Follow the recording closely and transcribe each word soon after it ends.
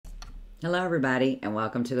Hello, everybody, and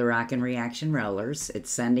welcome to the Rockin Reaction Rollers.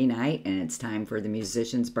 It's Sunday night, and it's time for the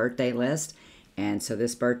musician's birthday list. And so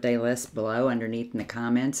this birthday list below, underneath in the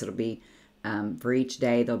comments, it'll be for each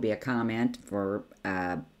day, there'll be a comment for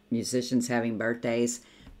musicians having birthdays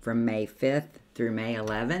from May 5th through May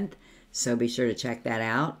 11th. So be sure to check that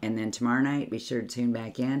out. And then tomorrow night, be sure to tune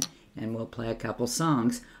back in, and we'll play a couple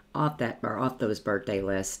songs off those birthday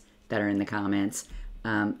lists that are in the comments.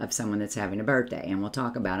 Of someone that's having a birthday, and we'll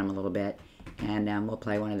talk about them a little bit, and we'll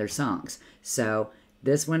play one of their songs. So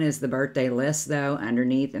this one is the birthday list, though,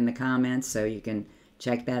 underneath in the comments, so you can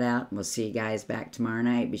check that out. We'll see you guys back tomorrow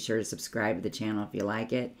night. Be sure to subscribe to the channel if you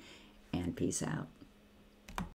like it, and peace out.